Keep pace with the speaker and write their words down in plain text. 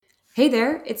Hey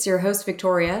there, it's your host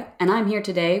Victoria, and I'm here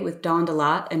today with Dawn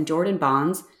DeLotte and Jordan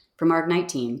Bonds from our Ignite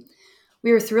team.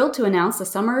 We are thrilled to announce the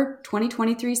summer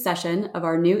 2023 session of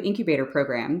our new incubator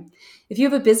program. If you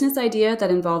have a business idea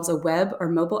that involves a web or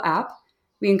mobile app,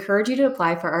 we encourage you to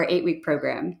apply for our 8-week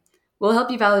program. We'll help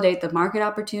you validate the market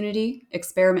opportunity,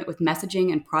 experiment with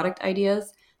messaging and product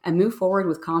ideas, and move forward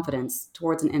with confidence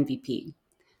towards an MVP.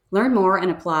 Learn more and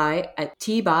apply at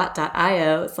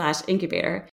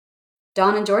tbot.io/incubator.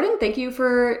 Dawn and Jordan, thank you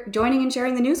for joining and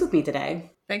sharing the news with me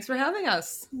today. Thanks for having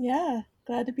us. Yeah,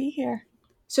 glad to be here.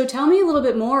 So tell me a little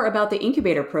bit more about the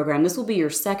incubator program. This will be your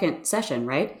second session,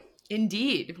 right?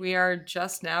 Indeed. We are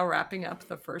just now wrapping up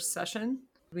the first session.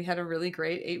 We had a really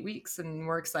great 8 weeks and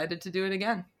we're excited to do it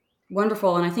again.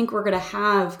 Wonderful. And I think we're going to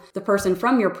have the person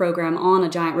from your program on a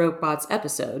Giant Robots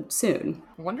episode soon.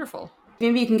 Wonderful.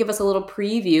 Maybe you can give us a little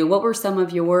preview. What were some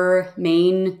of your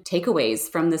main takeaways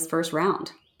from this first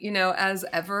round? As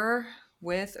ever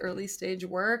with early stage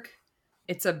work,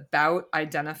 it's about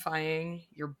identifying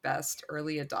your best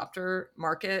early adopter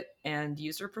market and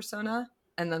user persona,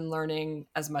 and then learning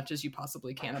as much as you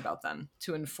possibly can about them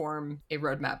to inform a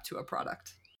roadmap to a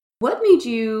product. What made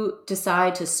you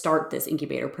decide to start this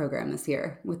incubator program this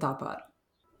year with ThoughtBot?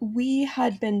 We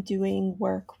had been doing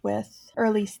work with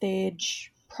early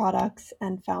stage products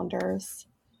and founders,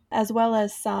 as well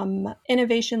as some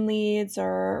innovation leads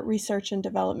or research and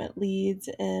development leads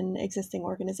in existing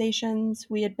organizations.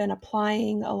 We had been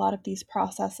applying a lot of these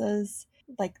processes,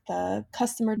 like the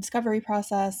customer discovery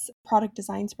process, product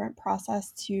design sprint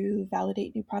process, to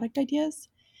validate new product ideas.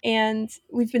 And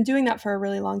we've been doing that for a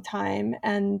really long time.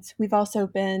 And we've also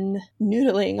been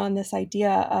noodling on this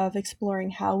idea of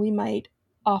exploring how we might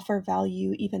offer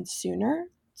value even sooner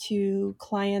to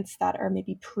clients that are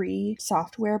maybe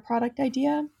pre-software product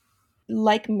idea.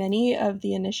 Like many of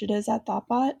the initiatives at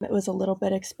ThoughtBot, it was a little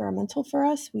bit experimental for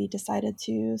us. We decided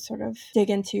to sort of dig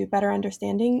into better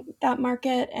understanding that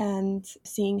market and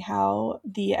seeing how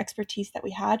the expertise that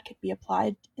we had could be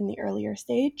applied in the earlier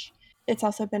stage. It's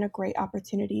also been a great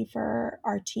opportunity for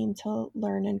our team to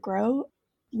learn and grow.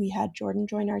 We had Jordan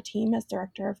join our team as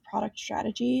Director of Product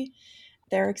Strategy.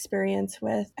 Their experience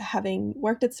with having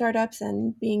worked at startups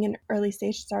and being an early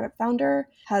stage startup founder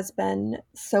has been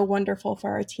so wonderful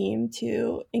for our team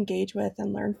to engage with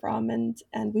and learn from. And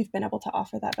we've been able to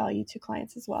offer that value to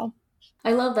clients as well.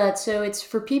 I love that. So it's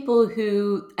for people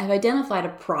who have identified a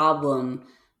problem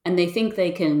and they think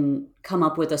they can come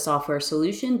up with a software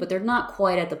solution, but they're not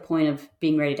quite at the point of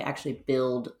being ready to actually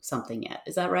build something yet.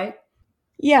 Is that right?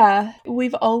 Yeah,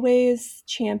 we've always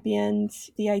championed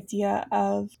the idea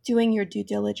of doing your due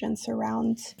diligence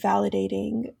around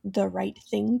validating the right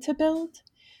thing to build.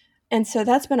 And so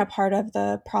that's been a part of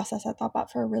the process at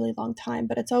ThoughtBot for a really long time,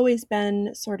 but it's always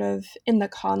been sort of in the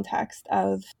context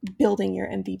of building your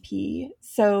MVP.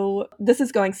 So this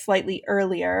is going slightly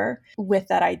earlier with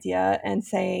that idea and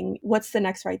saying, what's the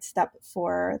next right step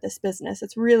for this business?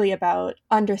 It's really about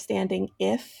understanding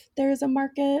if there's a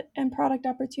market and product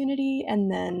opportunity,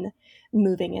 and then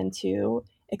moving into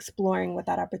exploring what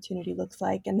that opportunity looks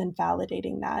like and then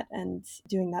validating that and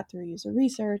doing that through user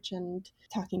research and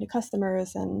talking to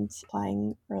customers and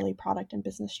applying early product and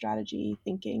business strategy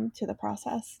thinking to the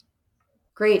process.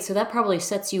 Great. So that probably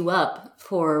sets you up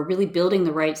for really building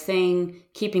the right thing,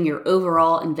 keeping your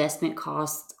overall investment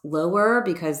costs lower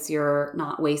because you're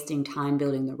not wasting time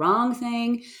building the wrong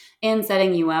thing, and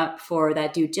setting you up for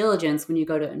that due diligence when you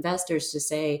go to investors to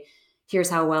say, here's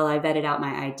how well I vetted out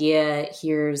my idea.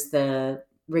 Here's the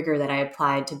rigor that I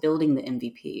applied to building the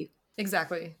MVP.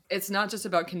 Exactly. It's not just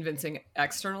about convincing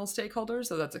external stakeholders,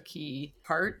 so that's a key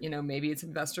part. Maybe it's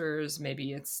investors,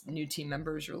 maybe it's new team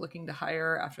members you're looking to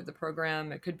hire after the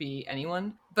program. It could be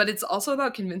anyone. But it's also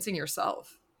about convincing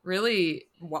yourself. Really,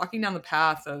 walking down the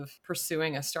path of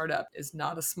pursuing a startup is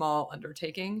not a small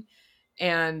undertaking.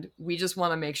 And we just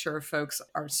want to make sure folks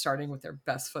are starting with their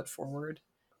best foot forward.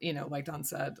 Like Don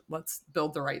said, let's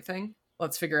build the right thing.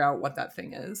 Let's figure out what that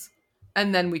thing is.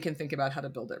 And then we can think about how to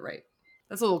build it right.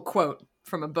 That's a little quote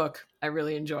from a book I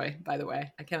really enjoy, by the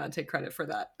way. I cannot take credit for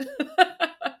that.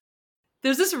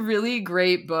 There's this really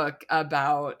great book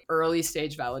about early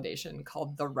stage validation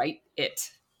called The Right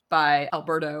It by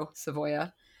Alberto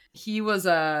Savoya. He was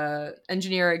an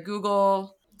engineer at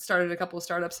Google, started a couple of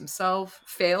startups himself,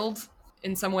 failed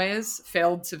in some ways,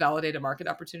 failed to validate a market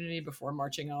opportunity before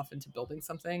marching off into building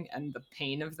something. And the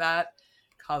pain of that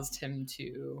caused him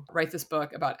to write this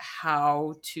book about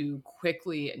how to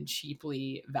quickly and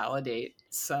cheaply validate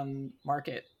some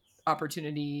market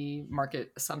opportunity,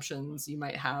 market assumptions you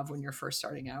might have when you're first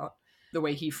starting out. The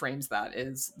way he frames that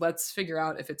is, let's figure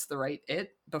out if it's the right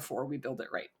it before we build it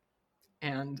right.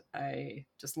 And I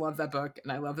just love that book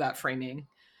and I love that framing.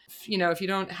 If you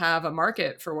don't have a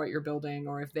market for what you're building,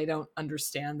 or if they don't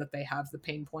understand that they have the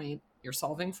pain point you're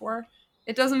solving for,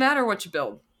 it doesn't matter what you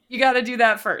build. You got to do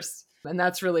that first. And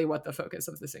that's really what the focus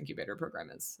of this incubator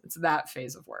program is. It's that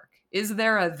phase of work. Is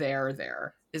there a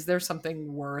there? Is there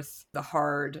something worth the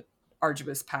hard,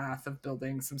 arduous path of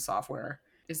building some software?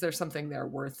 Is there something there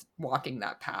worth walking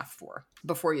that path for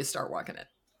before you start walking it?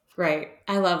 Right.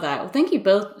 I love that. Well, thank you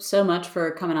both so much for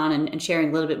coming on and sharing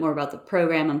a little bit more about the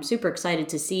program. I'm super excited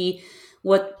to see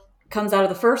what comes out of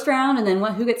the first round and then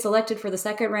who gets selected for the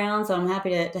second round. So I'm happy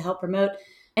to help promote.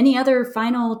 Any other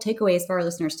final takeaways for our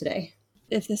listeners today?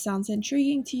 If this sounds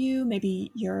intriguing to you,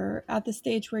 maybe you're at the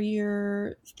stage where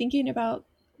you're thinking about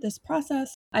this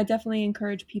process, I definitely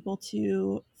encourage people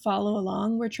to follow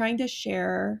along. We're trying to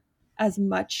share as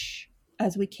much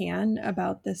as we can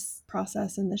about this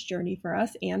process and this journey for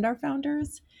us and our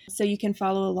founders. So you can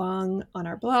follow along on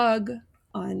our blog,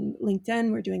 on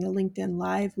LinkedIn. We're doing a LinkedIn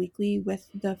Live weekly with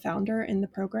the founder in the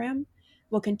program.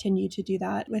 We'll continue to do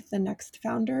that with the next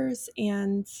founders.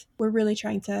 And we're really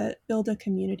trying to build a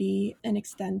community and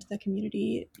extend the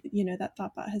community, that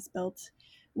ThoughtBot has built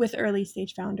with early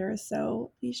stage founders.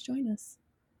 So please join us.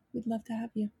 We'd love to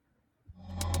have you.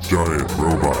 Giant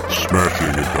robots smashing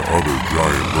into other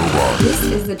giant robots. This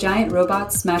is the Giant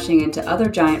Robots Smashing into Other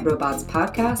Giant Robots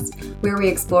podcast, where we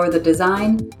explore the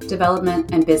design,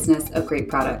 development, and business of great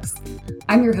products.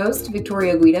 I'm your host,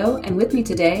 Victoria Guido, and with me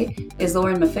today is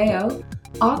Lauren Maffeo,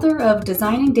 author of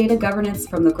Designing Data Governance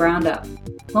from the Ground Up.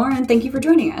 Lauren, thank you for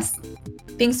joining us.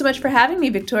 Thanks so much for having me,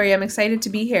 Victoria. I'm excited to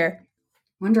be here.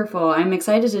 Wonderful. I'm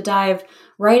excited to dive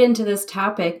right into this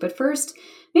topic, but first,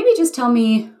 maybe just tell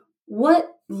me what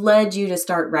led you to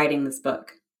start writing this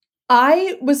book?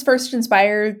 I was first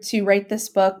inspired to write this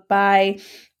book by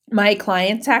my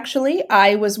clients, actually.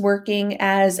 I was working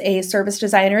as a service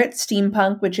designer at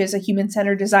Steampunk, which is a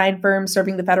human-centered design firm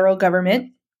serving the federal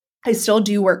government. I still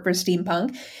do work for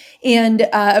Steampunk. And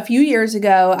a few years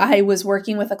ago, I was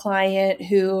working with a client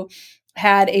who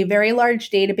had a very large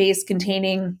database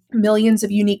containing millions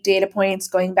of unique data points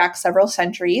going back several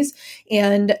centuries.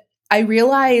 And I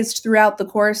realized throughout the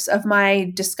course of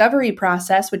my discovery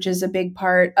process, which is a big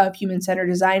part of human-centered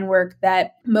design work,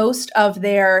 that most of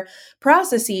their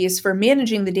processes for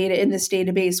managing the data in this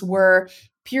database were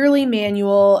purely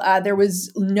manual. There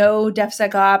was no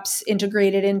DevSecOps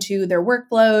integrated into their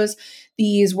workflows.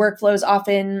 These workflows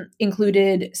often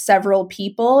included several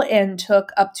people and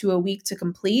took up to a week to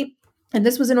complete. And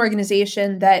this was an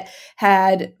organization that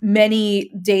had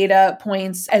many data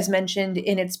points, as mentioned,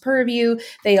 in its purview.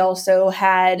 They also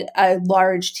had a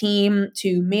large team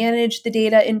to manage the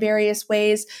data in various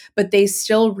ways, but they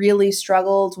still really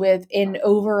struggled with an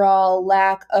overall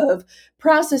lack of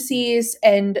processes.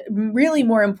 And really,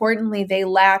 more importantly, they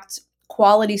lacked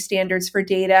quality standards for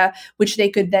data, which they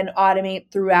could then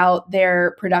automate throughout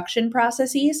their production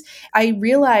processes. I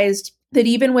realized that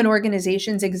even when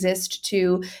organizations exist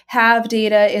to have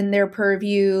data in their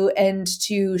purview and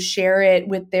to share it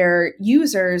with their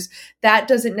users, that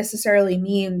doesn't necessarily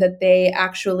mean that they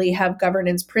actually have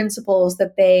governance principles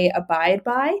that they abide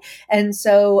by. And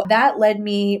so that led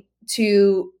me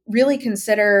to really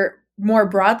consider more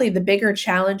broadly the bigger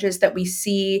challenges that we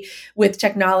see with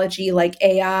technology like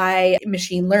AI,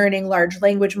 machine learning, large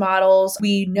language models.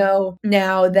 We know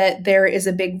now that there is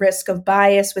a big risk of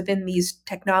bias within these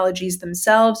technologies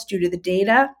themselves due to the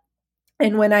data.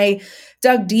 And when I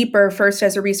dug deeper, first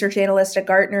as a research analyst at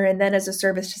Gartner and then as a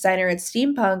service designer at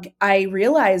Steampunk, I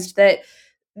realized that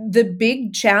the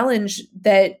big challenge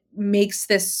that makes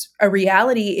this a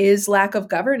reality is lack of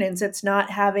governance. It's not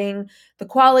having the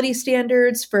quality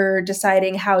standards for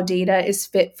deciding how data is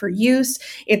fit for use.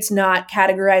 It's not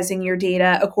categorizing your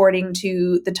data according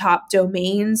to the top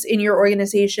domains in your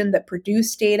organization that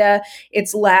produce data.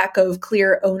 It's lack of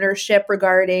clear ownership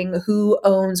regarding who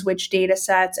owns which data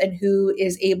sets and who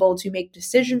is able to make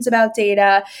decisions about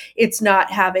data. It's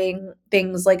not having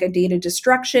things like a data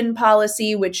destruction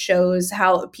policy, which shows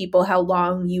how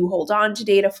long you hold on to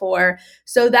data for.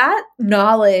 So that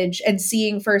knowledge and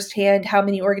seeing firsthand how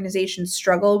many organizations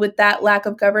struggle with that lack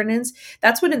of governance,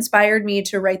 that's what inspired me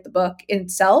to write the book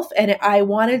itself. And I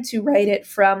wanted to write it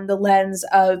from the lens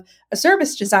of a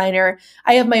service designer.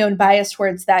 I have my own bias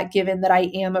towards that, given that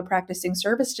I am a practicing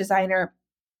service designer.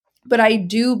 But I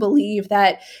do believe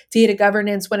that data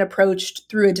governance, when approached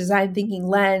through a design thinking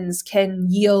lens, can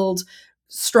yield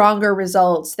stronger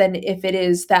results than if it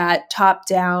is that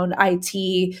top-down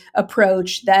IT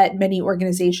approach that many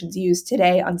organizations use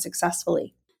today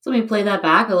unsuccessfully. So let me play that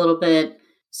back a little bit.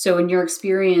 So in your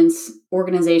experience,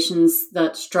 organizations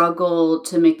that struggle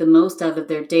to make the most out of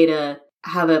their data,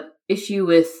 have a issue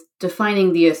with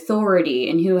defining the authority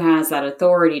and who has that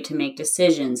authority to make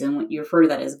decisions, and what you refer to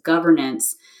that as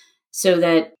governance. So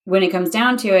that when it comes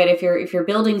down to it, if you're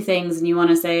building things and you want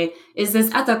to say, is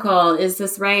this ethical? Is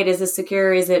this right? Is this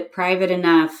secure? Is it private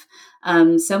enough?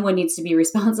 Someone needs to be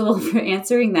responsible for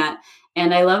answering that.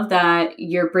 And I love that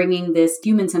you're bringing this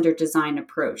human-centered design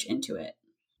approach into it.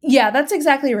 Yeah, that's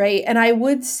exactly right. And I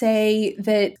would say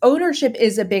that ownership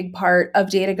is a big part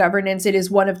of data governance. It is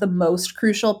one of the most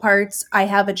crucial parts. I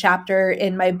have a chapter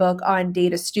in my book on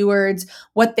data stewards,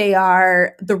 what they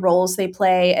are, the roles they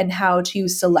play, and how to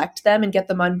select them and get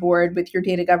them on board with your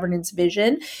data governance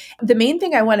vision. The main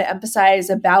thing I want to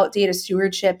emphasize about data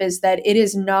stewardship is that it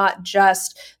is not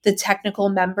just the technical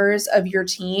members of your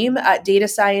team. Data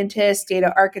scientists,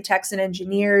 data architects, and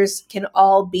engineers can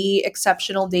all be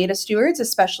exceptional data stewards,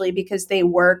 especially because they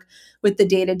work with the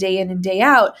data day in and day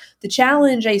out. The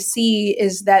challenge I see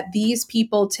is that these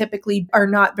people typically are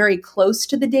not very close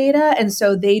to the data, and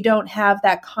so they don't have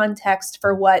that context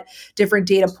for what different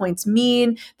data points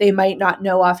mean. They might not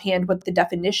know offhand what the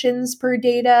definitions per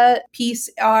data piece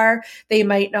are. They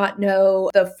might not know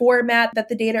the format that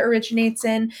the data originates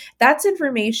in. That's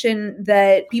information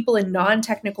that people in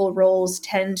non-technical roles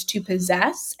tend to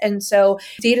possess. And so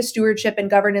data stewardship and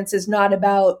governance is not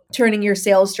about turning your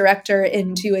sales director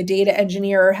into a data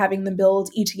engineer or having them build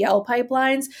ETL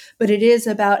pipelines, but it is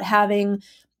about having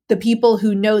the people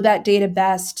who know that data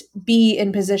best be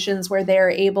in positions where they're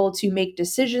able to make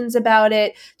decisions about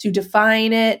it, to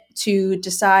define it, to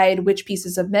decide which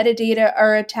pieces of metadata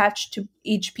are attached to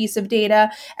each piece of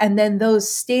data. And then those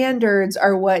standards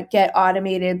are what get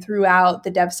automated throughout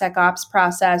the DevSecOps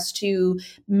process to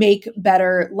make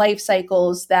better life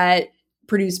cycles that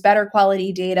produce better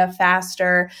quality data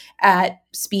faster at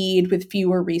speed with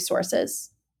fewer resources.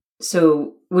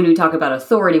 So when we talk about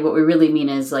authority, what we really mean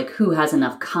is like who has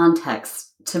enough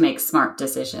context to make smart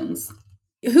decisions.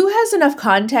 Who has enough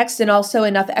context and also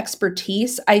enough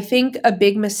expertise? I think a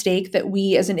big mistake that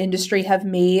we as an industry have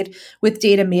made with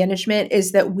data management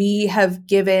is that we have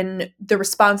given the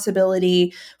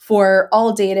responsibility for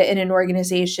all data in an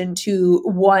organization to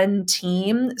one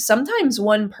team, sometimes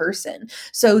one person.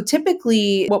 So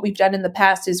typically what we've done in the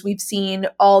past is we've seen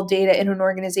all data in an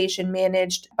organization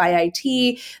managed by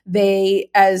IT.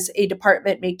 They, as a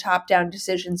department, make top-down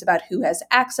decisions about who has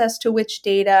access to which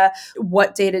data,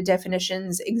 what data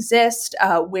definitions exist,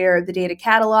 where the data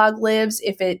catalog lives,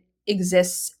 if it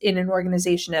exists in an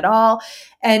organization at all.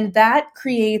 And that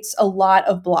creates a lot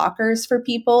of blockers for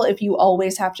people if you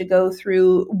always have to go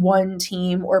through one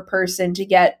team or person to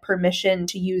get permission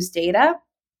to use data.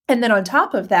 And then on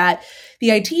top of that, the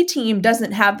IT team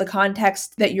doesn't have the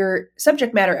context that your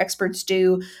subject matter experts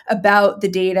do about the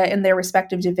data in their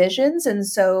respective divisions. And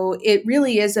so it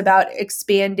really is about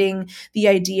expanding the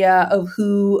idea of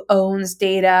who owns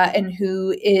data and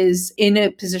who is in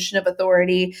a position of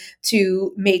authority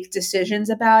to make decisions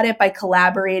about it by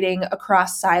collaborating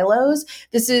across silos.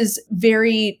 This is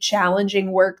very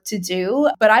challenging work to do,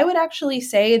 but I would actually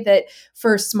say that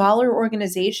for smaller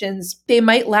organizations, they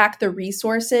might lack the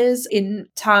resources in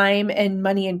time and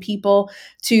money and people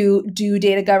to do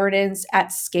data governance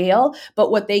at scale. But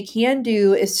what they can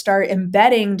do is start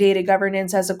embedding data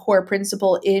governance as a core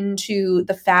principle into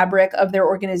the fabric of their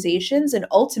organizations. And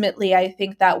ultimately, I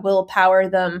think that will power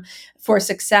them for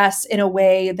success in a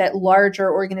way that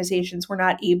larger organizations were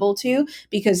not able to,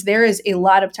 because there is a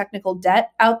lot of technical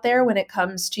debt out there when it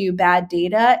comes to bad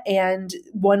data. And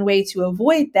one way to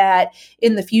avoid that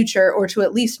in the future, or to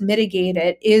at least mitigate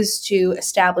it, is to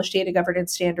establish data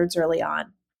governance standards early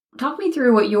on. Talk me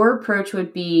through what your approach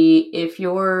would be if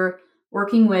you're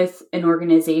working with an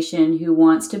organization who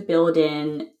wants to build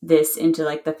in this into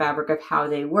like the fabric of how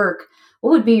they work.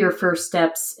 What would be your first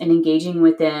steps in engaging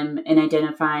with them and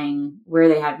identifying where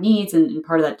they have needs and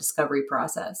part of that discovery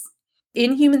process?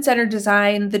 In human-centered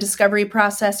design, the discovery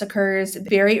process occurs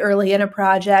very early in a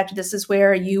project. This is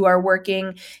where you are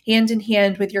working hand in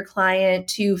hand with your client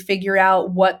to figure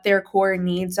out what their core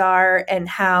needs are and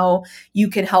how you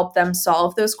can help them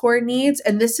solve those core needs.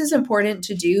 And this is important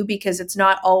to do because it's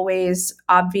not always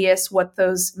obvious what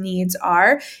those needs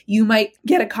are. You might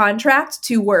get a contract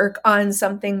to work on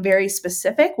something very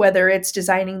specific, whether it's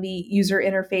designing the user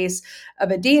interface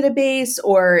of a database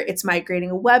or it's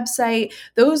migrating a website.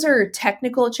 Those are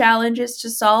technical challenges to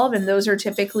solve, and those are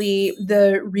typically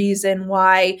the reason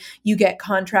why you get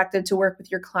contracted to work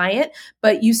with your client.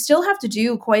 But you still have to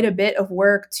do quite a bit of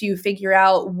work to figure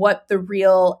out what the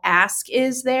real ask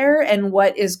is there and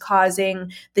what is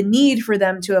causing the need for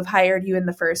them to have hired you in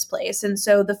the first place. And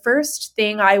so the first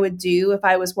thing I would do if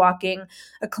I was walking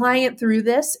a client through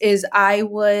this is I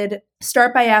would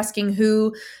start by asking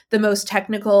who the most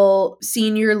technical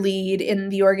senior lead in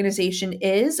the organization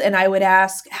is. And I would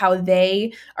ask how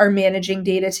they are managing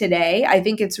data today. I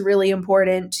think it's really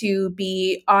important to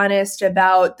be honest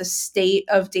about the state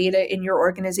of data in your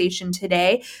organization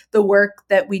today. The work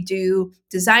that we do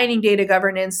designing data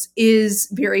governance is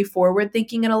very forward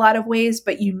thinking in a lot of ways,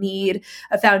 but you need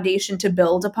a foundation to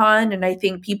build upon. And I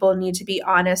think people need to be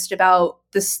honest about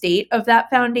the state of that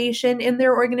foundation in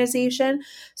their organization.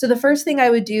 So the first thing I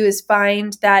would do is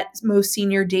find that most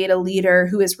senior data leader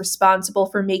who is responsible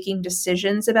for making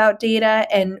decisions about data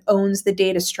and owns the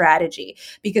data strategy,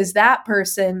 because that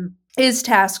person is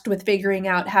tasked with figuring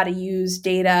out how to use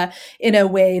data in a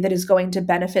way that is going to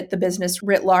benefit the business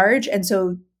writ large. And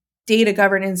so data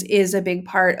governance is a big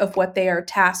part of what they are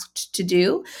tasked to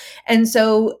do. And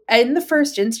so in the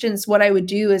first instance, what I would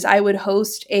do is I would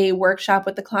host a workshop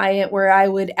with the client where I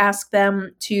would ask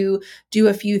them to do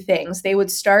a few things. They would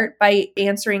start by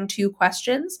answering two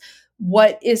questions.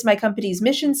 What is my company's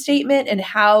mission statement, and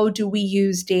how do we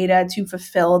use data to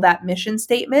fulfill that mission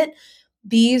statement?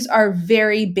 These are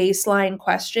very baseline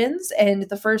questions. And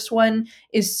the first one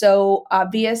is so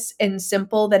obvious and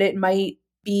simple that it might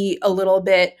be a little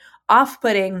bit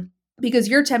off-putting, because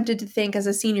you're tempted to think as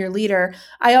a senior leader,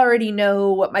 I already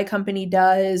know what my company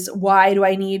does. Why do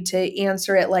I need to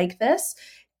answer it like this?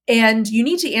 And you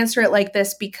need to answer it like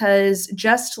this because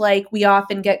just like we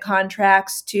often get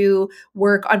contracts to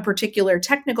work on particular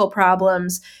technical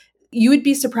problems, you would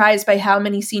be surprised by how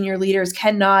many senior leaders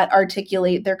cannot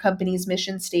articulate their company's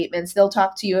mission statements. They'll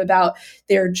talk to you about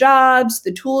their jobs,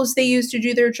 the tools they use to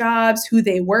do their jobs, who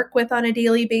they work with on a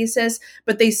daily basis,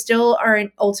 but they still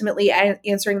aren't ultimately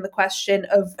answering the question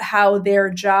of how their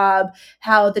job,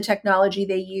 how the technology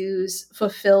they use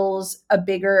fulfills a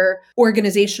bigger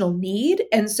organizational need.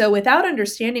 And so without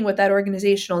understanding what that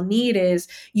organizational need is,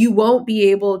 you won't be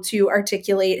able to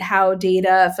articulate how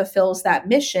data fulfills that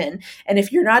mission. And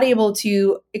if you're not able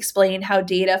to explain how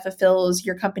data fulfills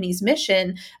your company's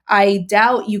mission, I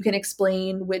doubt you can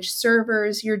explain which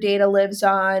servers your data lives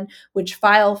on, which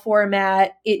file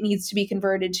format it needs to be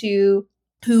converted to,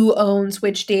 who owns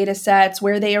which data sets,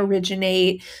 where they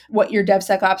originate, what your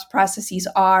DevSecOps processes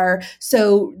are.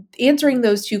 So answering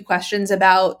those two questions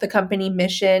about the company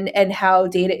mission and how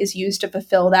data is used to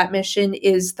fulfill that mission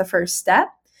is the first step.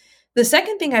 The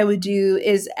second thing I would do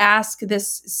is ask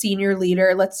this senior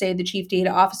leader, let's say the chief data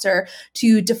officer,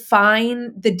 to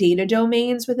define the data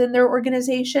domains within their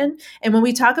organization. And when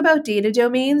we talk about data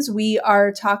domains, we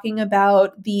are talking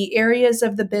about the areas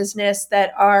of the business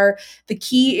that are the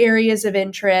key areas of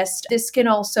interest. This can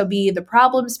also be the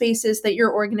problem spaces that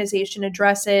your organization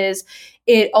addresses.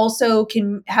 It also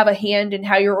can have a hand in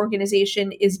how your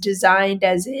organization is designed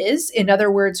as is. In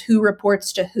other words, who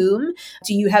reports to whom?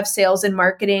 Do you have sales and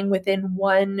marketing within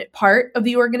one part of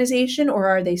the organization, or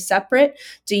are they separate?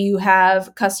 Do you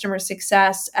have customer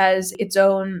success as its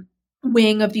own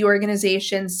wing of the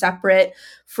organization separate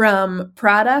from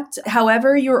product?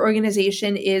 However your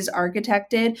organization is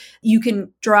architected, you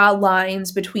can draw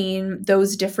lines between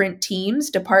those different teams,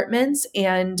 departments,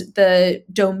 and the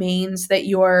domains that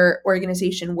your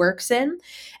organization works in.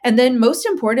 And then most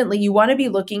importantly, you want to be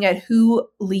looking at who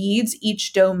leads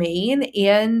each domain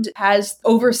and has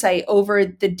oversight over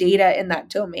the data in that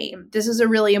domain. This is a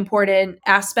really important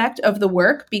aspect of the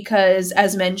work because,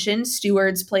 as mentioned,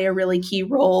 stewards play a really key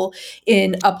role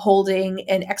in upholding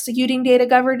and executing data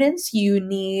governance. You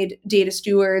need data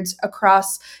stewards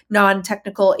across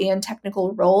non-technical and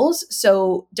technical roles.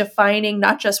 So defining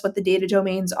not just what the data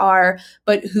domains are,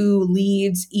 but who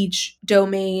leads each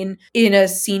domain in a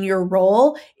senior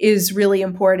role is really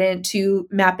important to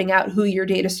mapping out who your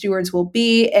data stewards will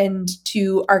be and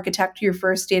to architect your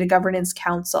first data governance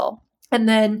council. And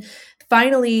then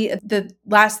finally, the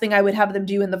last thing I would have them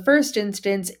do in the first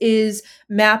instance is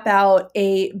map out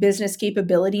a business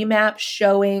capability map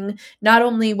showing not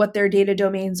only what their data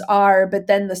domains are, but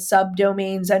then the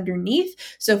subdomains underneath.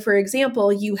 So for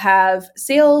example, you have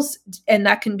sales, and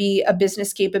that can be a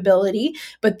business capability,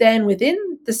 but then within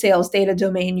the sales data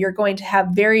domain, you're going to have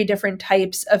very different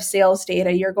types of sales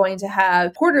data. You're going to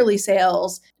have quarterly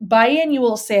sales,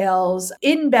 biannual sales,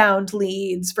 inbound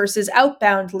leads versus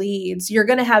outbound leads. You're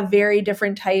going to have very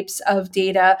different types of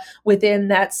data within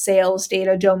that sales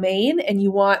data domain, and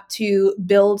you want to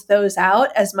build those out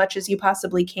as much as you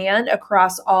possibly can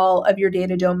across all of your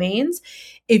data domains.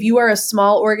 If you are a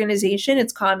small organization,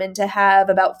 it's common to have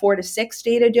about 4 to 6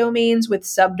 data domains with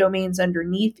subdomains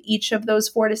underneath each of those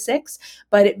 4 to 6,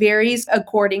 but it varies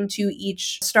according to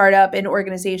each startup and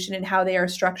organization and how they are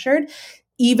structured.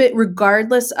 even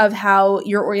regardless of how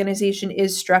your organization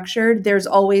is structured, there's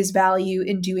always value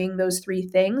in doing those three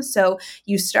things. So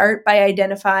you start by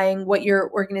identifying what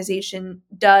your organization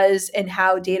does and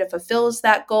how data fulfills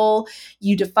that goal.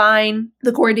 You define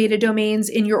the core data domains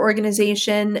in your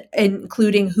organization,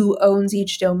 including who owns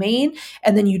each domain.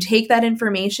 And then you take that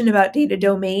information about data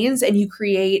domains and you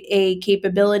create a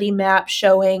capability map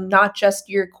showing not just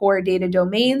your core data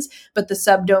domains, but the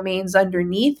subdomains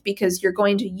underneath, because you're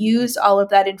going to use all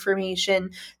of that information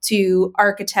to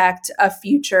architect a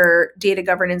future data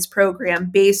governance program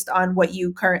based on what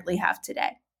you currently have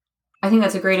today. I think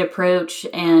that's a great approach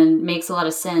and makes a lot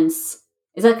of sense.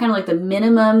 Is that kind of like the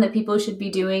minimum that people should be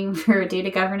doing for a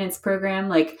data governance program?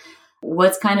 Like,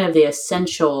 what's kind of the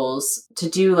essentials to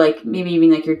do, like maybe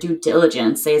even like your due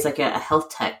diligence, say as like a health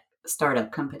tech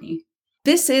startup company?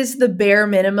 This is the bare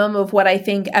minimum of what I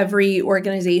think every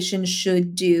organization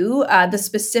should do. The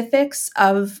specifics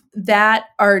of that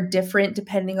are different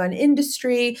depending on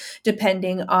industry,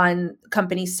 depending on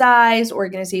company size,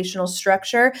 organizational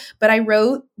structure. But I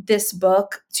wrote this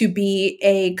book to be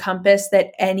a compass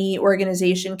that any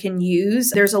organization can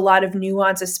use. There's a lot of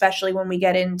nuance, especially when we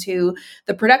get into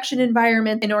the production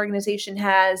environment an organization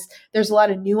has. There's a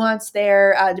lot of nuance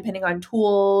there, depending on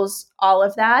tools, all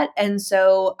of that. And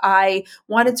so I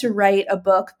wanted to write a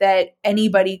book that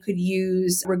anybody could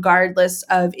use regardless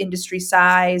of industry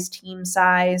size, team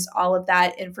size, all of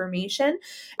that information.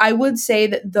 I would say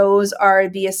that those are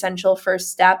the essential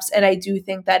first steps. And I do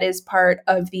think that is part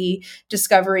of the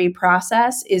discovery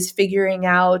process, is figuring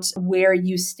out where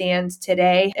you stand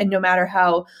today. And no matter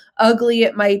how ugly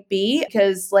it might be,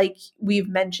 because like we've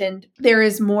mentioned, there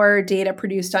is more data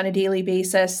produced on a daily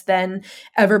basis than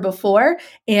ever before.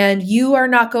 And you are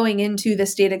not going into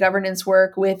this data governance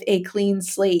work with a clean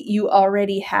slate. You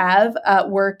already have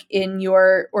work in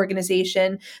your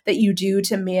organization that you do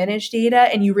to manage data,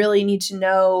 and you really need to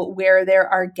know where there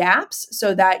are gaps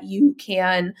so that you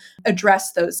can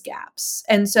address those gaps.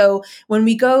 And so when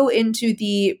we go into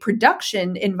the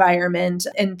production environment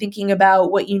and thinking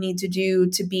about what you need to do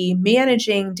to be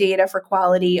managing data for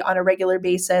quality on a regular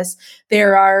basis,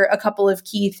 there are a couple of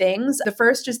key things. The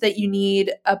first is that you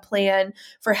need a plan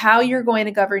for how you're going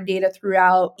to govern data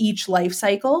throughout each life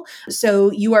cycle.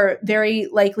 So you are very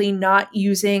likely not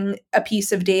using a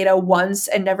piece of data once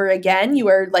and never again. You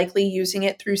are likely using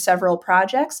it through several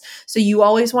projects. So you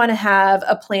always want to have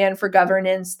a plan for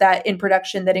governance that in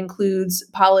production that includes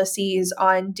policies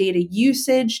on data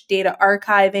usage, data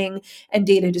archiving, and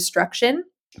data destruction,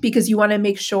 because you want to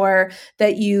make sure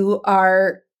that you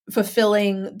are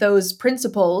fulfilling those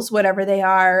principles, whatever they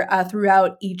are,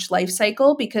 throughout each life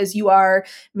cycle, because you are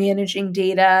managing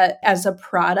data as a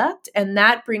product. And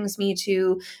that brings me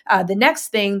to the next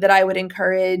thing that I would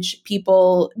encourage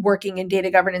people working in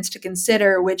data governance to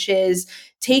consider, which is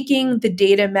taking the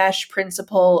data mesh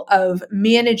principle of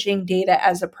managing data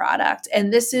as a product.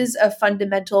 And this is a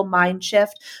fundamental mind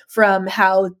shift from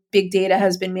how big data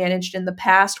has been managed in the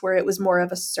past, where it was more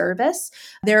of a service.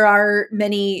 There are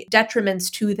many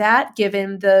detriments to that,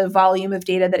 given the volume of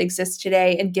data that exists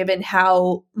today and given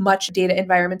how much data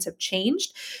environments have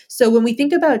changed. So when we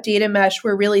think about data mesh,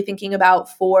 we're really thinking about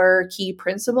 4 key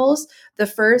principles. The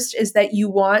first is that you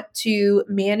want to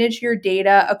manage your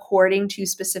data according to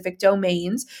specific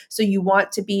domains. So you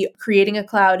want to be creating a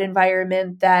cloud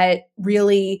environment that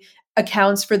really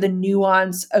accounts for the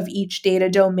nuance of each data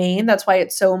domain. That's why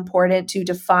it's so important to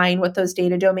define what those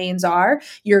data domains are.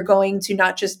 You're going to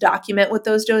not just document what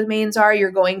those domains are,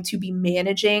 you're going to be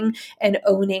managing and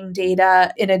owning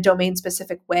data in a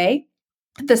domain-specific way.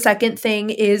 The second thing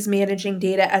is managing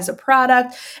data as a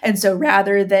product. And so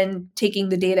rather than taking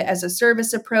the data as a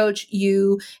service approach,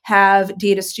 you have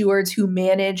data stewards who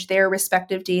manage their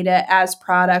respective data as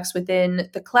products within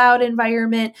the cloud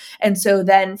environment. And so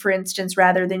then, for instance,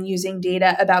 rather than using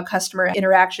data about customer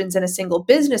interactions in a single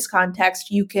business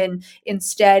context, you can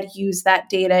instead use that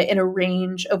data in a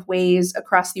range of ways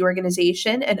across the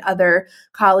organization, and other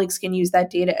colleagues can use that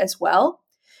data as well.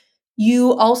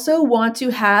 You also want to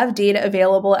have data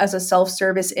available as a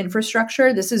self-service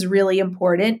infrastructure. This is really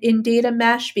important in data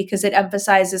mesh because it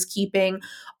emphasizes keeping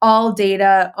all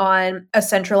data on a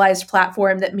centralized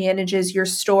platform that manages your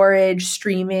storage,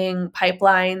 streaming,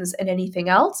 pipelines, and anything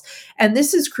else. And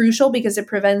this is crucial because it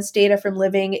prevents data from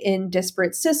living in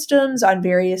disparate systems on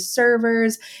various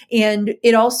servers. And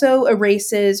it also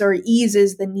erases or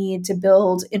eases the need to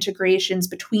build integrations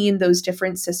between those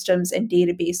different systems and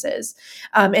databases.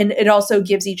 And it also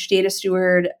gives each data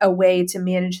steward a way to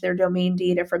manage their domain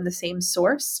data from the same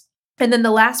source. And then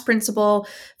the last principle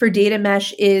for data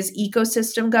mesh is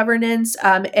ecosystem governance.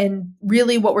 And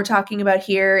really what we're talking about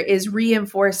here is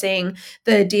reinforcing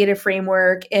the data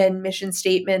framework and mission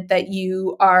statement that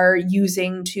you are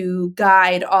using to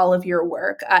guide all of your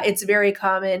work. It's very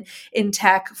common in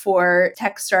tech for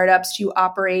tech startups to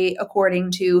operate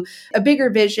according to a bigger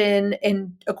vision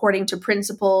and according to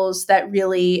principles that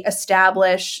really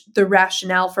establish the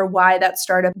rationale for why that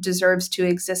startup deserves to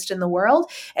exist in the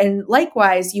world. And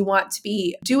likewise, you want to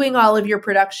be doing all of your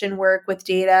production work with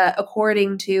data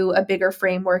according to a bigger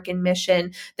framework and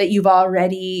mission that you've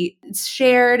already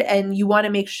shared. And you want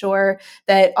to make sure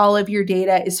that all of your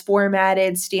data is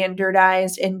formatted,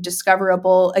 standardized, and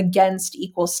discoverable against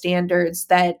equal standards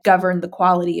that govern the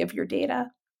quality of your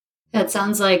data. That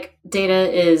sounds like data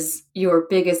is your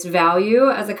biggest value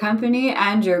as a company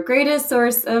and your greatest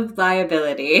source of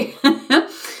liability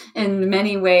in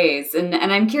many ways. And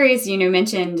I'm curious, you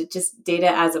mentioned just data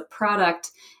as a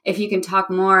product. If you can talk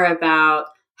more about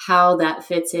how that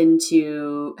fits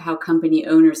into how company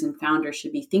owners and founders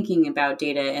should be thinking about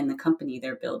data in the company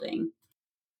they're building.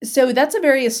 So that's a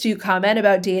very astute comment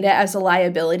about data as a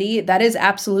liability. That is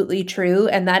absolutely true.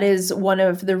 And that is one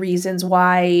of the reasons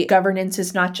why governance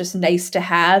is not just nice to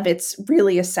have, it's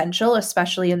really essential,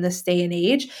 especially in this day and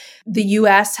age. The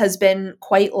US has been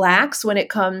quite lax when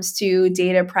it comes to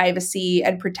data privacy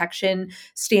and protection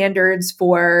standards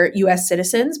for US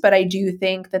citizens, but I do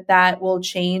think that that will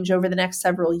change over the next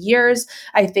several years.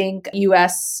 I think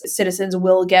US citizens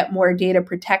will get more data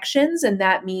protections, and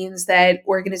that means that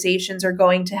organizations are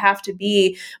going to have to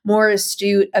be more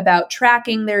astute about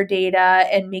tracking their data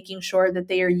and making sure that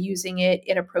they are using it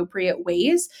in appropriate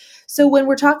ways. So when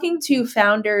we're talking to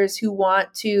founders who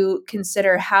want to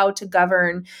consider how to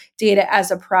govern data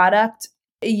as a product,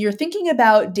 you're thinking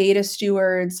about data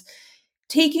stewards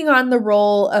taking on the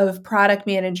role of product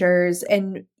managers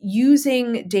and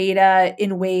using data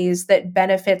in ways that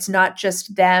benefits not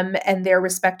just them and their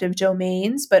respective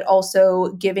domains, but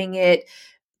also giving it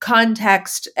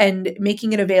context and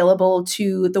making it available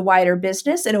to the wider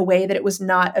business in a way that it was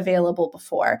not available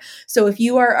before. So if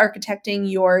you are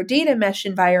architecting your data mesh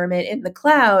environment in the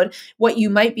cloud, what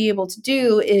you might be able to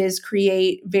do is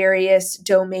create various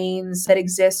domains that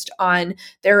exist on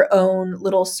their own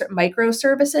little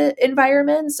microservice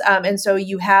environments. And so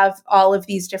you have all of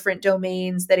these different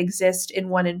domains that exist in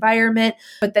one environment,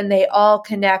 but then they all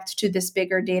connect to this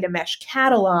bigger data mesh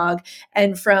catalog.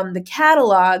 And from the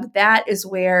catalog, that is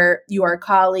where your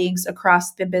colleagues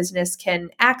across the business can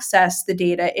access the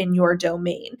data in your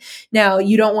domain. Now,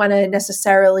 you don't want to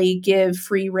necessarily give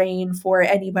free rein for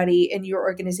anybody in your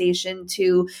organization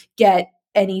to get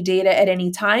any data at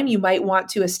any time. You might want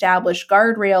to establish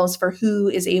guardrails for who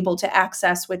is able to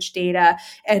access which data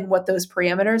and what those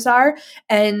parameters are.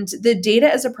 And the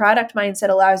data as a product mindset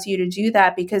allows you to do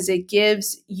that because it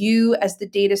gives you as the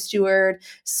data steward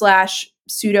 /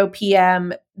 pseudo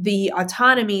PM the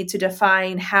autonomy to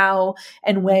define how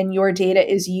and when your data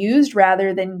is used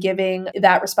rather than giving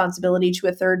that responsibility to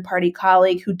a third-party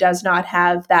colleague who does not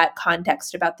have that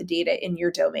context about the data in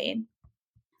your domain.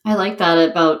 I like that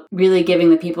about really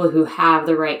giving the people who have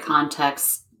the right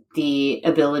context the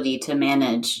ability to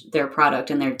manage their product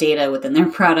and their data within their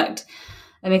product.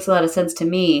 That makes a lot of sense to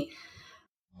me.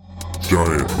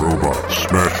 Giant robots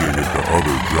smashing into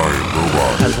other giant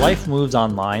robots. As life moves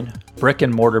online, brick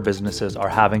and mortar businesses are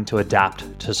having to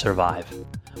adapt to survive.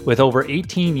 With over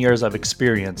 18 years of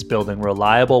experience building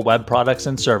reliable web products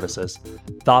and services,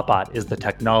 Thoughtbot is the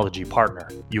technology partner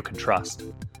you can trust.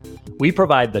 We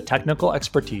provide the technical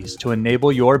expertise to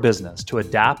enable your business to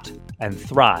adapt and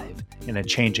thrive in a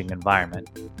changing environment.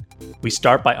 We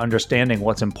start by understanding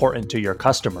what's important to your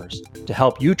customers to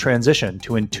help you transition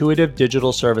to intuitive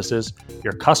digital services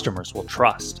your customers will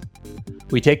trust.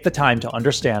 We take the time to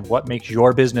understand what makes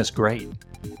your business great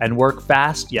and work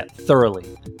fast yet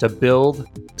thoroughly to build,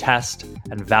 test,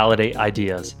 and validate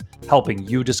ideas, helping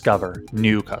you discover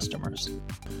new customers.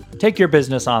 Take your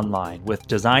business online with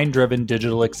design-driven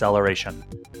digital acceleration.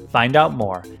 Find out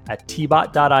more at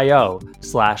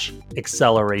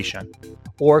tbot.io/acceleration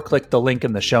or click the link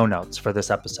in the show notes for this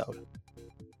episode.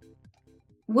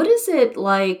 What is it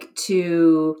like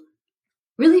to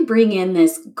really bring in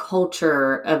this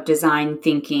culture of design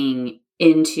thinking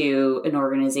into an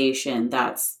organization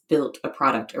that's built a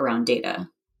product around data?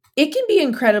 It can be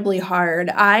incredibly hard.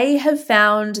 I have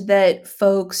found that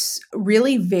folks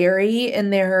really vary in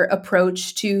their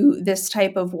approach to this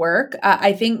type of work.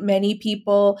 I think many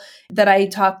people that I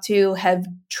talk to have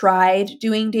tried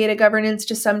doing data governance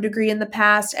to some degree in the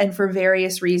past, and for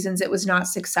various reasons, it was not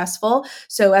successful.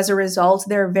 So as a result,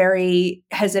 they're very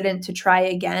hesitant to try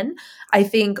again. I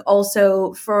think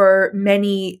also for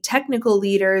many technical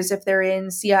leaders, if they're in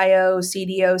CIO,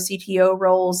 CDO, CTO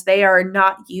roles, they are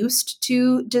not used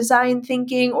to design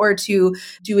thinking or to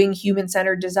doing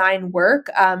human-centered design work.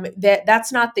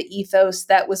 That's not the ethos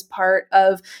that was part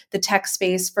of the tech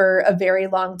space for a very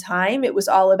long time. It was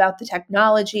all about the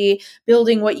technology,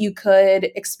 building what you could,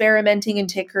 experimenting and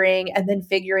tinkering, and then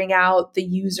figuring out the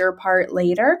user part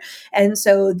later. And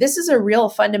so this is a real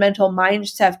fundamental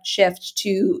mindset shift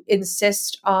to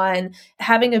insist on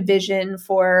having a vision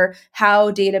for how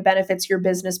data benefits your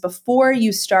business before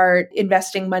you start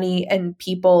investing money and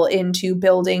people into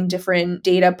building different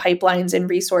data pipelines and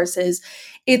resources.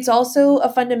 It's also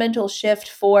a fundamental shift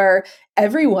for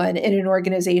everyone in an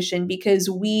organization because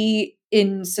we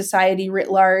in society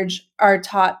writ large are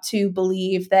taught to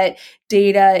believe that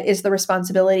data is the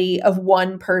responsibility of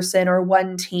one person or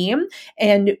one team.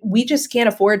 And we just can't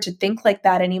afford to think like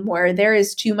that anymore. There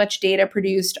is too much data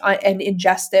produced and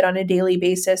ingested on a daily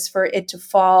basis for it to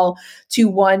fall to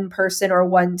one person or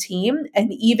one team.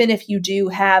 And even if you do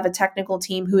have a technical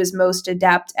team who is most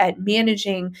adept at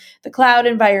managing the cloud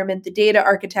environment, the data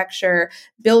architecture,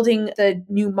 building the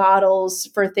new models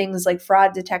for things like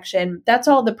fraud detection, that's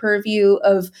all the purview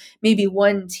of maybe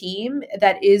one team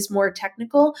that is more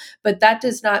technical, but that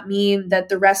does not mean that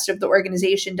the rest of the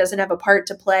organization doesn't have a part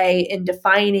to play in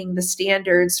defining the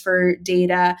standards for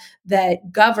data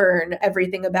that govern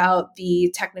everything about the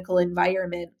technical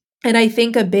environment. And I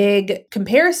think a big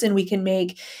comparison we can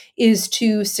make is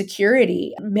to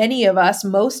security. Many of us,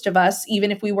 most of us,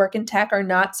 even if we work in tech, are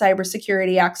not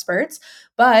cybersecurity experts.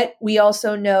 But we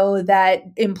also know that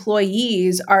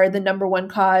employees are the number one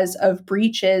cause of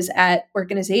breaches at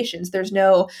organizations. There's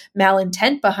no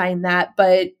malintent behind that,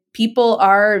 but people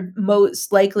are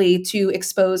most likely to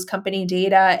expose company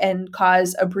data and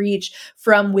cause a breach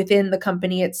from within the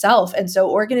company itself. And so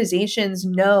organizations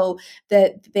know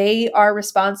that they are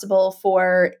responsible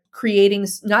for creating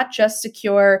not just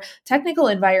secure technical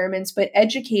environments, but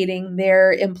educating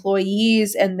their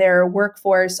employees and their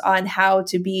workforce on how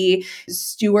to be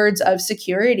stewards of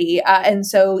security. And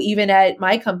so even at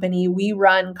my company, we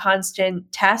run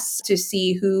constant tests to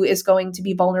see who is going to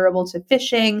be vulnerable to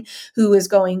phishing, who is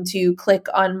going to click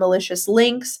on malicious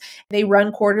links. They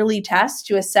run quarterly tests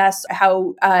to assess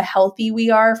how healthy we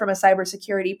are from a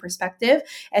cybersecurity perspective.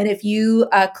 And if you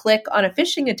click on a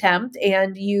phishing attempt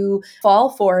and you fall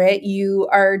for it, you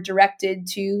are directed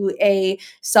to a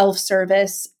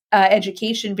self-service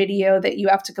education video that you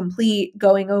have to complete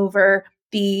going over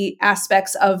the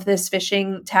aspects of this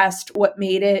phishing test, what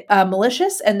made it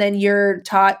malicious, and then you're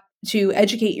taught to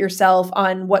educate yourself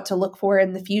on what to look for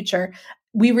in the future.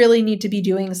 We really need to be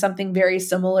doing something very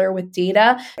similar with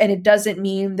data. And it doesn't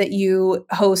mean that you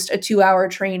host a 2-hour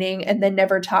training and then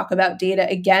never talk about data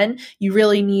again. You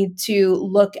really need to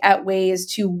look at ways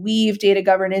to weave data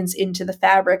governance into the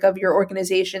fabric of your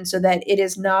organization so that it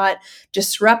is not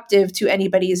disruptive to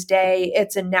anybody's day.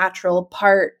 It's a natural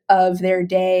part of their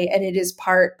day, and it is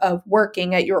part of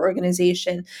working at your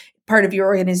organization. Part of your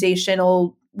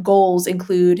organizational goals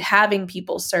include having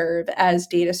people serve as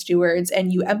data stewards,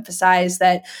 and you emphasize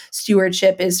that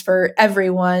stewardship is for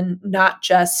everyone, not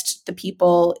just the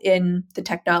people in the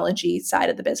technology side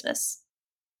of the business.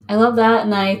 I love that.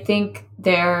 And I think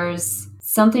there's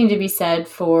something to be said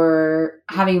for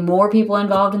having more people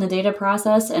involved in the data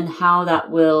process and how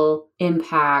that will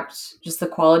impact just the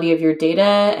quality of your data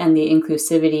and the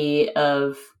inclusivity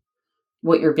of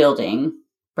what you're building,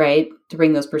 right? To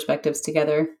bring those perspectives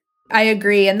together. I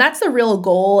agree. And that's the real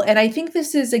goal. And I think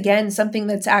this is, again, something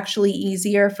that's actually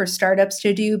easier for startups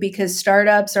to do because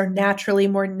startups are naturally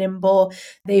more nimble.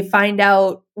 They find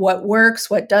out what works,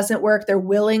 what doesn't work. They're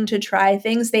willing to try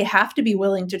things. They have to be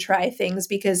willing to try things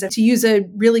because, to use a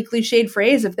really cliched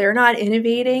phrase, if they're not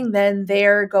innovating, then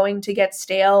they're going to get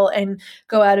stale and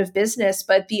go out of business.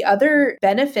 But the other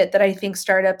benefit that I think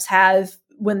startups have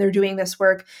when they're doing this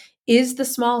work is the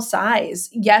small size.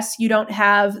 Yes, you don't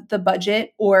have the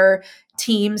budget or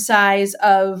team size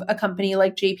of a company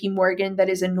like JP Morgan that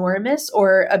is enormous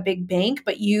or a big bank,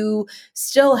 but you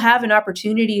still have an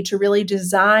opportunity to really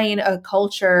design a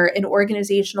culture, an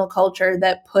organizational culture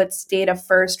that puts data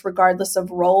first, regardless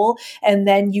of role. And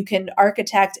then you can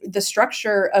architect the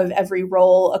structure of every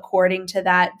role according to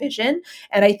that vision.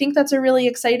 And I think that's a really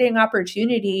exciting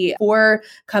opportunity for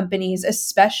companies,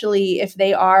 especially if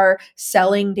they are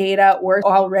selling data or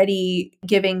already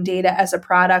giving data as a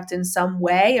product in some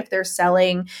way. If they're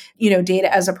selling,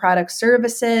 data as a product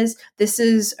services, this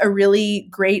is a really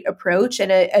great approach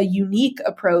and a unique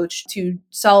approach to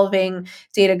solving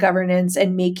data governance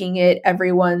and making it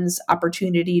everyone's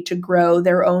opportunity to grow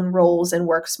their own roles and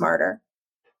work smarter.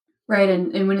 Right.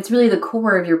 And when it's really the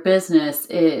core of your business,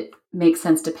 it makes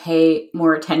sense to pay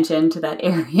more attention to that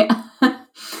area.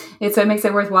 So it makes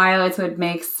it worthwhile. It's what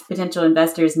makes potential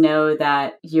investors know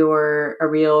that you're a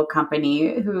real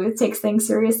company who takes things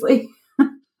seriously.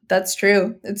 That's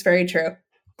true. It's very true.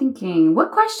 Thinking, do you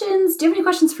have any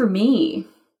questions for me?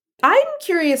 I'm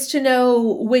curious to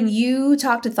know, when you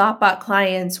talk to ThoughtBot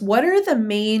clients, what are the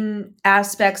main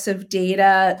aspects of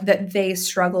data that they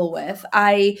struggle with?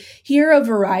 I hear a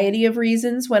variety of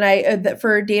reasons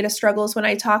for data struggles when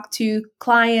I talk to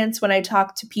clients, when I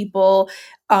talk to people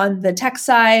on the tech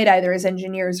side, either as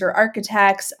engineers or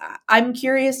architects. I'm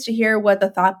curious to hear what the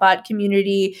ThoughtBot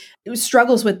community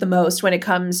struggles with the most when it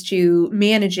comes to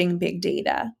managing big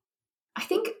data. I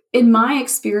think in my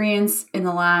experience in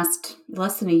the last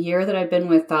less than a year that I've been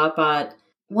with ThoughtBot,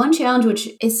 one challenge, which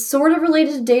is sort of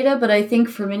related to data, but I think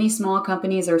for many small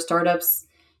companies or startups,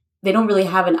 they don't really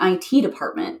have an IT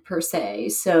department per se.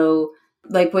 So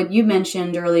like what you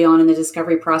mentioned early on in the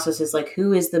discovery process is like,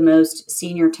 who is the most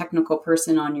senior technical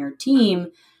person on your team?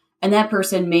 And that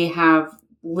person may have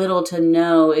little to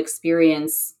no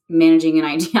experience managing an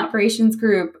IT operations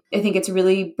group. I think it's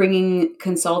really bringing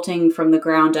consulting from the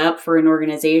ground up for an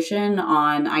organization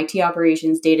on IT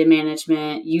operations, data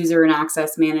management, user and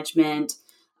access management.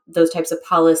 Those types of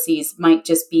policies might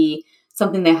just be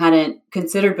something they hadn't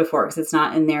considered before because it's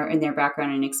not in their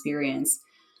background and experience.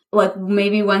 Like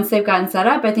maybe once they've gotten set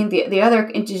up, I think the other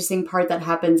interesting part that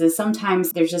happens is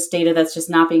sometimes there's just data that's just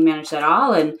not being managed at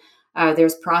all. And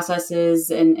there's processes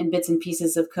and bits and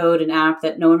pieces of code and app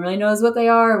that no one really knows what they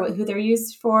are, who they're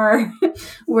used for,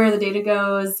 where the data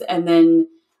goes, and then,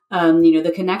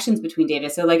 the connections between data.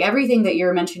 So like everything that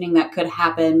you're mentioning that could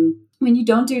happen when you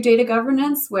don't do data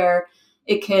governance, where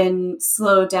it can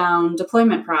slow down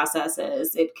deployment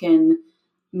processes. It can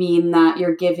mean that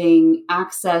you're giving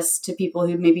access to people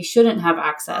who maybe shouldn't have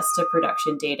access to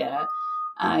production data.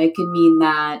 It can mean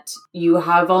that you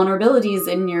have vulnerabilities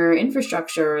in your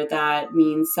infrastructure. That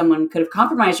means someone could have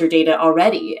compromised your data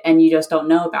already and you just don't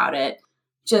know about it.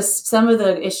 Just some of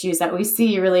the issues that we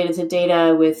see related to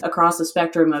data with across the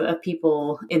spectrum of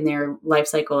people in their life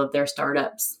cycle of their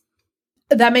startups.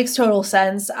 That makes total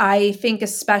sense. I think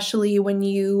especially when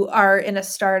you are in a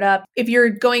startup, if you're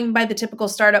going by the typical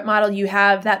startup model, you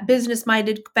have that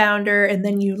business-minded founder, and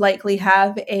then you likely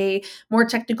have a more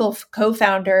technical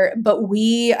co-founder. But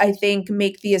we, I think,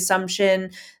 make the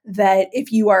assumption that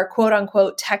if you are quote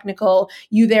unquote technical,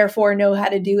 you therefore know how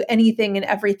to do anything and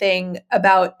everything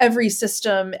about every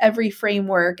system, every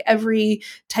framework, every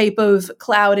type of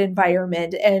cloud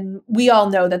environment. And we all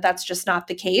know that that's just not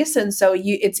the case. And so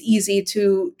it's easy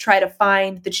to try to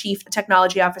find the chief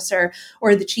technology officer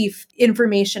or the chief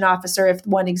information officer, if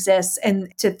one exists,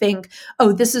 and to think,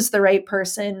 oh, this is the right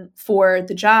person for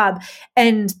the job.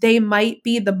 And they might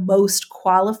be the most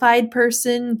qualified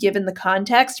person given the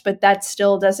context, but that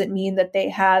still doesn't mean that they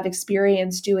have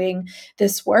experience doing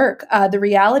this work. The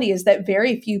reality is that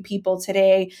very few people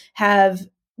today have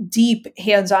deep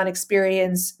hands-on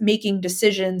experience making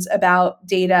decisions about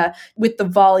data with the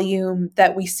volume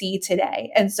that we see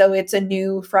today. And so it's a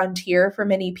new frontier for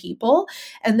many people.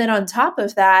 And then on top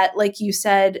of that, like you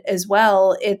said as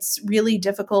well, it's really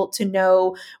difficult to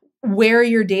know where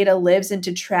your data lives and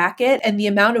to track it. And the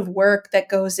amount of work that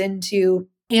goes into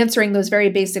answering those very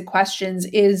basic questions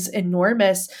is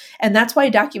enormous. And that's why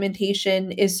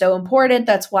documentation is so important.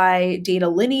 That's why data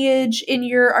lineage in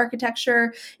your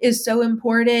architecture is so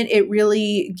important. It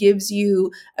really gives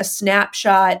you a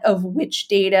snapshot of which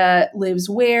data lives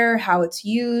where, how it's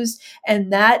used.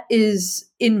 And that is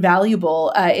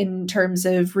invaluable in terms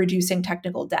of reducing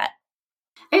technical debt.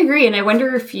 I agree. And I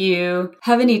wonder if you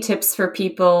have any tips for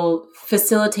people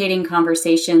facilitating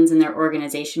conversations in their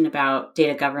organization about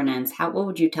data governance. What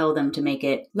would you tell them to make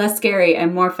it less scary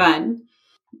and more fun,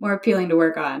 more appealing to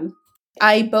work on?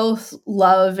 I both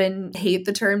love and hate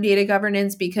the term data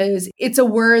governance because it's a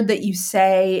word that you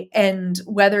say, and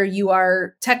whether you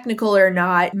are technical or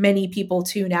not, many people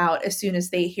tune out as soon as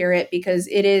they hear it because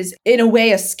it is, in a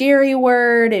way, a scary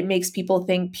word. It makes people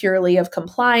think purely of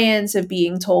compliance, of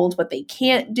being told what they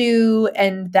can't do,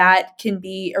 and that can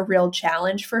be a real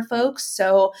challenge for folks.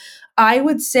 So I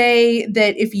would say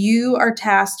that if you are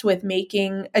tasked with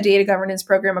making a data governance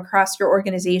program across your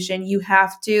organization, you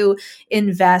have to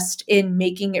invest in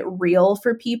making it real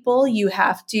for people. You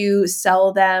have to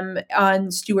sell them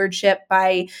on stewardship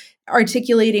by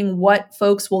articulating what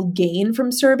folks will gain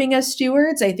from serving as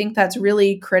stewards. I think that's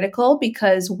really critical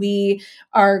because we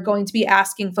are going to be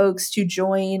asking folks to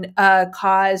join a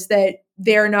cause that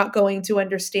they're not going to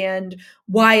understand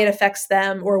why it affects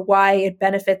them or why it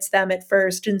benefits them at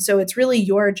first. And so it's really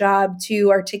your job to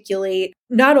articulate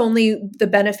not only the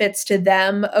benefits to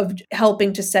them of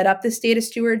helping to set up this data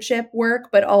stewardship work,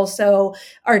 but also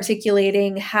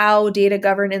articulating how data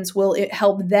governance will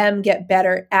help them get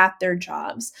better at their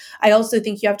jobs. I also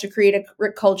think you have to create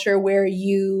a culture where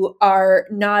you are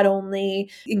not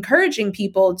only encouraging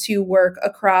people to work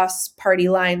across party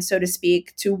lines, so to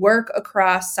speak, to work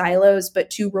across silos, but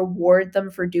to reward them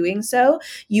for doing so.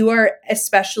 You are,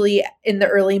 especially in the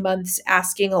early months,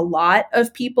 asking a lot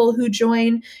of people who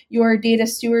join your data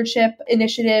stewardship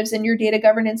initiatives and your data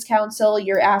governance council.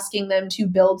 You're asking them to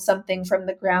build something from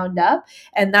the ground up,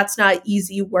 and that's not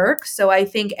easy work. So I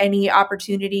think any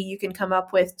opportunity you can come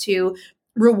up with to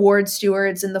reward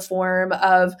stewards in the form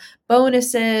of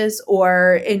bonuses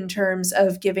or in terms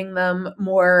of giving them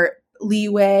more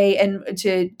leeway and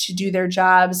to do their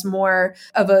jobs, more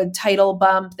of a title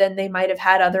bump than they might have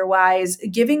had otherwise,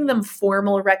 giving them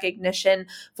formal recognition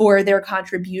for their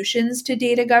contributions to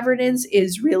data governance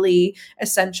is really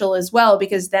essential as well,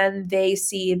 because then they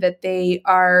see that they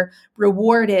are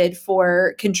rewarded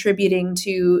for contributing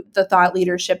to the thought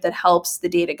leadership that helps the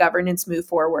data governance move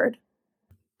forward.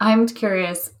 I'm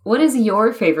curious, what is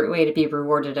your favorite way to be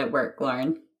rewarded at work,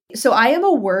 Lauren? So I am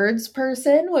a words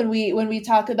person. When we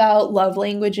talk about love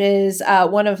languages,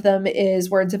 one of them is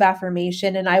words of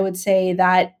affirmation, and I would say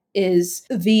that is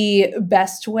the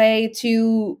best way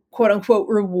to quote unquote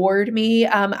reward me.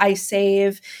 I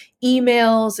save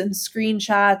emails and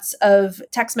screenshots of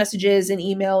text messages and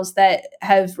emails that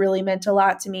have really meant a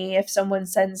lot to me. If someone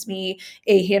sends me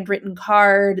a handwritten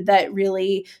card that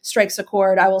really strikes a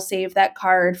chord, I will save that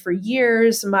card for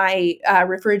years. My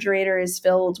refrigerator is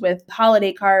filled with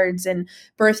holiday cards and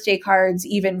birthday cards,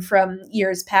 even from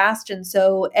years past. And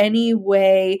so any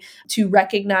way to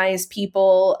recognize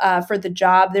people for the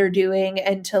job they're doing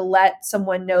and to let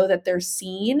someone know that they're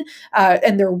seen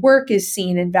and their work is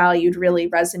seen and valued really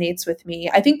resonates with me.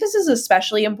 I think this is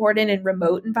especially important in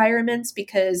remote environments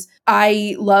because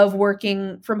I love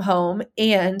working from home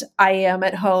and I am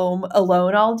at home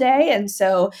alone all day. And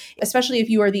so, especially if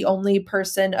you are the only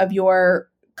person of your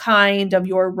kind, of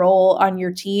your role on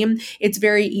your team, it's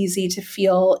very easy to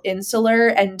feel insular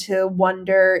and to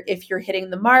wonder if you're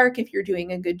hitting the mark, if you're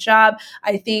doing a good job.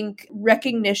 I think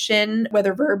recognition,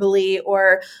 whether verbally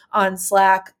or on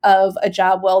Slack, of a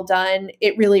job well done,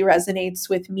 it really resonates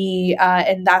with me.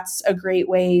 And that's a great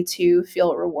way to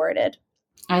feel rewarded.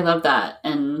 I love that.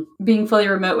 And being fully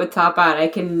remote with Topbot, I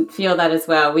can feel that as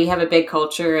well. We have a big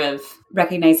culture of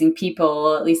recognizing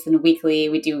people, at least in a weekly.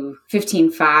 We do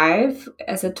 15-5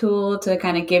 as a tool to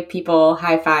kind of give people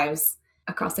high fives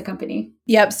across the company.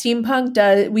 Yep, Steampunk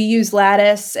does. We use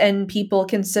Lattice, and people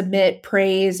can submit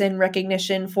praise and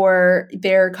recognition for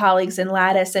their colleagues in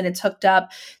Lattice, and it's hooked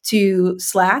up to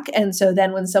Slack. And so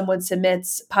then when someone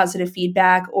submits positive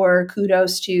feedback or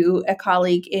kudos to a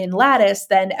colleague in Lattice,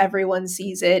 then everyone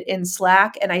sees it in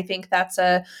Slack. And I think that's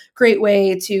a great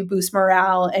way to boost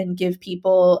morale and give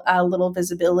people a little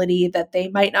visibility that they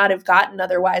might not have gotten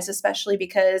otherwise, especially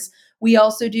because we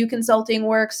also do consulting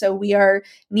work. So we are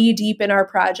knee deep in our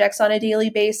projects on a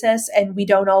daily basis, and we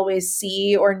don't always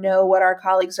see or know what our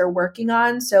colleagues are working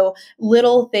on. So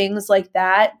little things like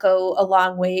that go a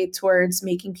long way towards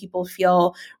making people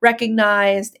feel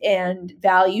recognized and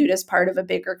valued as part of a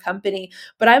bigger company.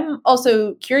 But I'm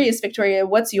also curious, Victoria,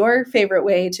 what's your favorite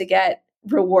way to get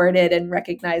rewarded and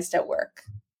recognized at work?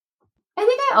 I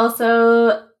think I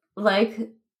also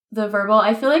like the verbal.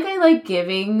 I feel like I like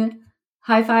giving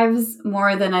high fives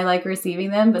more than I like receiving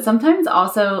them. But sometimes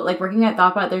also, like working at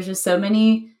Thoughtbot, there's just so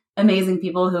many amazing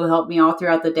people who help me all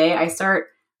throughout the day. I start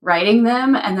writing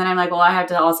them and then I'm like, well, I have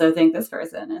to also thank this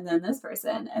person and then this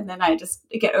person. And then I just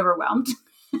get overwhelmed.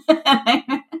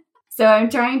 So I'm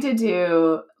trying to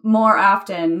do more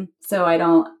often so I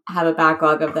don't have a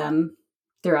backlog of them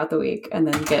throughout the week and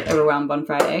then get overwhelmed on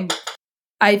Friday.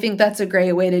 I think that's a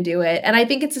great way to do it. And I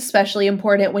think it's especially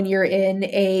important when you're in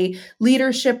a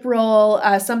leadership role.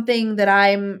 Something that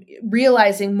I'm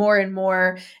realizing more and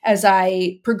more as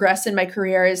I progress in my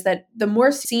career is that the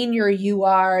more senior you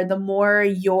are, the more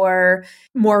your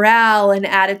morale and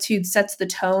attitude sets the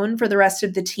tone for the rest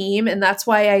of the team. And that's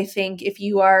why I think if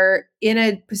you are in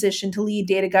a position to lead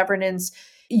data governance,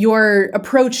 your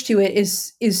approach to it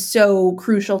is so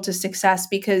crucial to success,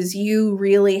 because you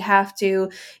really have to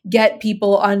get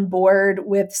people on board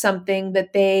with something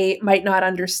that they might not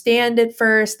understand at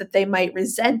first, that they might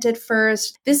resent at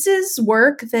first. This is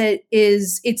work that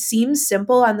it seems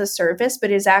simple on the surface,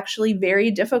 but is actually very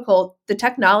difficult. The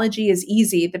technology is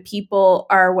easy. The people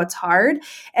are what's hard.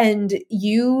 And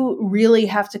you really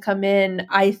have to come in,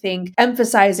 I think,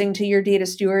 emphasizing to your data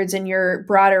stewards and your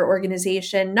broader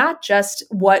organization, not just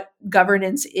what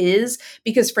governance is,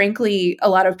 because frankly, a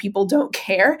lot of people don't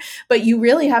care, but you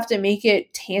really have to make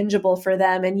it tangible for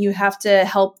them. And you have to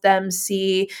help them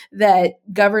see that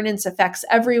governance affects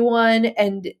everyone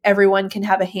and everyone can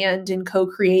have a hand in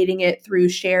co-creating it through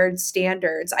shared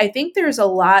standards. I think there's a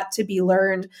lot to be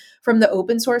learned from the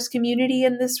open source community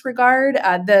in this regard.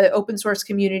 The open source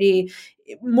community,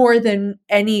 more than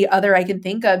any other I can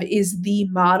think of, is the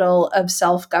model of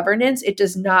self-governance. It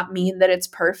does not mean that it's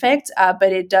perfect,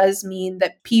 but it does mean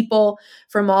that people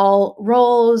from all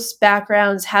roles,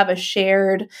 backgrounds have a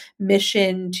shared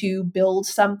mission to build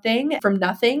something from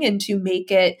nothing and to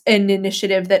make it an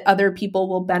initiative that other people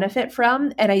will benefit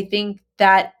from. And I think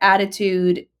that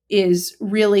attitude is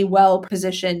really well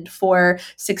positioned for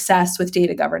success with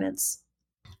data governance.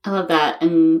 I love that.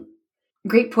 And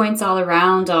great points all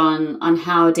around on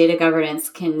how data governance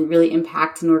can really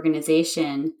impact an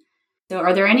organization. So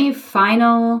are there any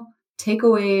final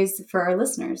takeaways for our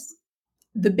listeners?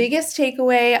 The biggest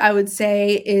takeaway, I would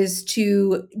say, is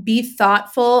to be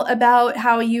thoughtful about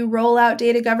how you roll out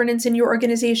data governance in your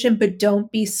organization, but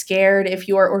don't be scared if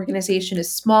your organization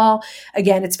is small.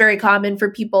 Again, it's very common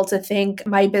for people to think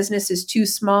my business is too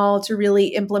small to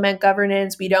really implement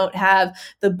governance. We don't have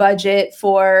the budget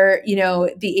for,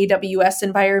 the AWS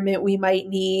environment we might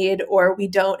need, or we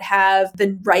don't have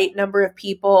the right number of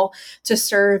people to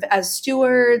serve as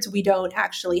stewards. We don't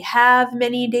actually have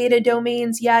many data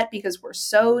domains yet because we're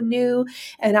so new.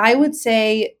 And I would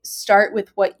say start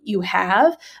with what you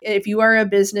have. If you are a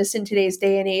business in today's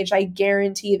day and age, I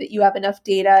guarantee that you have enough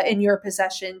data in your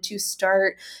possession to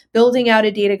start building out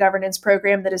a data governance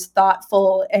program that is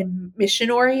thoughtful and mission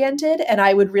oriented. And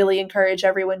I would really encourage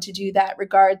everyone to do that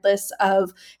regardless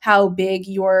of how big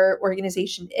your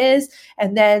organization is.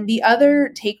 And then the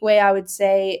other takeaway I would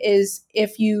say is,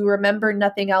 if you remember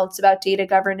nothing else about data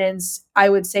governance, I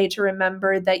would say to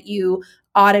remember that you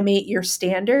automate your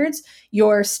standards.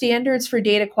 Your standards for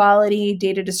data quality,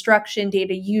 data destruction,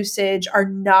 data usage are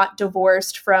not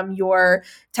divorced from your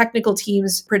technical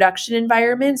team's production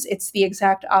environments. It's the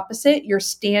exact opposite. Your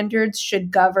standards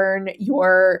should govern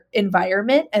your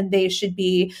environment, and they should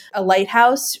be a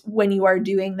lighthouse when you are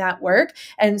doing that work.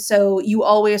 And so you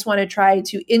always want to try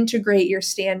to integrate your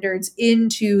standards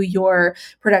into your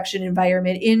production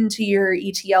environment, into your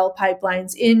ETL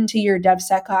pipelines, into your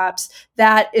DevSecOps.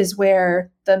 That is where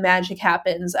the magic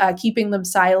happens. Keeping them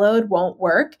siloed won't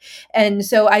work. And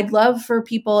so I'd love for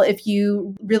people, if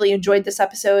you really enjoyed this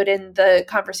episode and the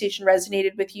conversation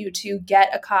resonated with you, to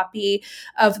get a copy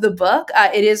of the book.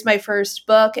 It is my first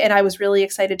book, and I was really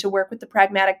excited to work with the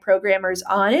pragmatic programmers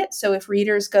on it. So if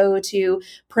readers go to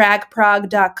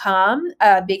pragprog.com,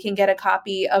 they can get a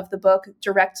copy of the book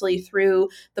directly through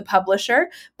the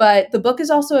publisher. But the book is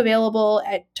also available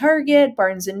at Target,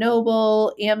 Barnes &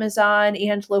 Noble, Amazon,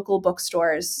 and local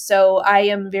bookstores. So I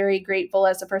am very grateful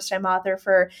as a first-time author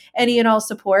for any and all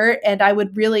support. And I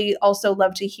would really also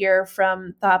love to hear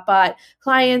from ThoughtBot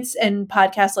clients and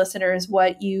podcast listeners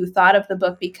what you thought of the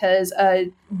book, because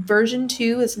version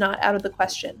 2 is not out of the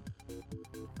question.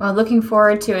 Well, looking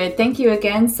forward to it. Thank you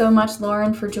again so much,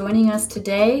 Lauren, for joining us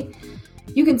today.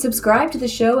 You can subscribe to the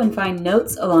show and find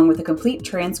notes along with a complete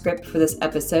transcript for this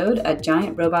episode at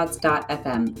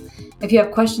giantrobots.fm. If you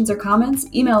have questions or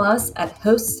comments, email us at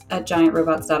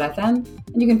hosts@giantrobots.fm,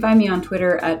 and you can find me on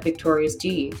Twitter at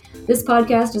VictoriousG. This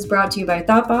podcast is brought to you by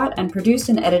ThoughtBot and produced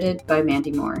and edited by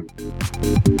Mandy Moore.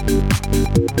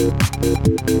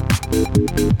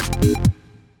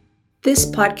 This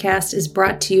podcast is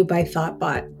brought to you by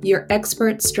ThoughtBot, your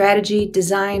expert strategy,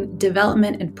 design,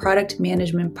 development, and product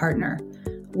management partner.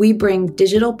 We bring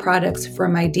digital products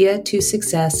from idea to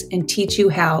success and teach you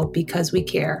how because we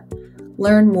care.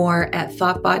 Learn more at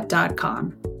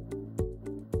thoughtbot.com.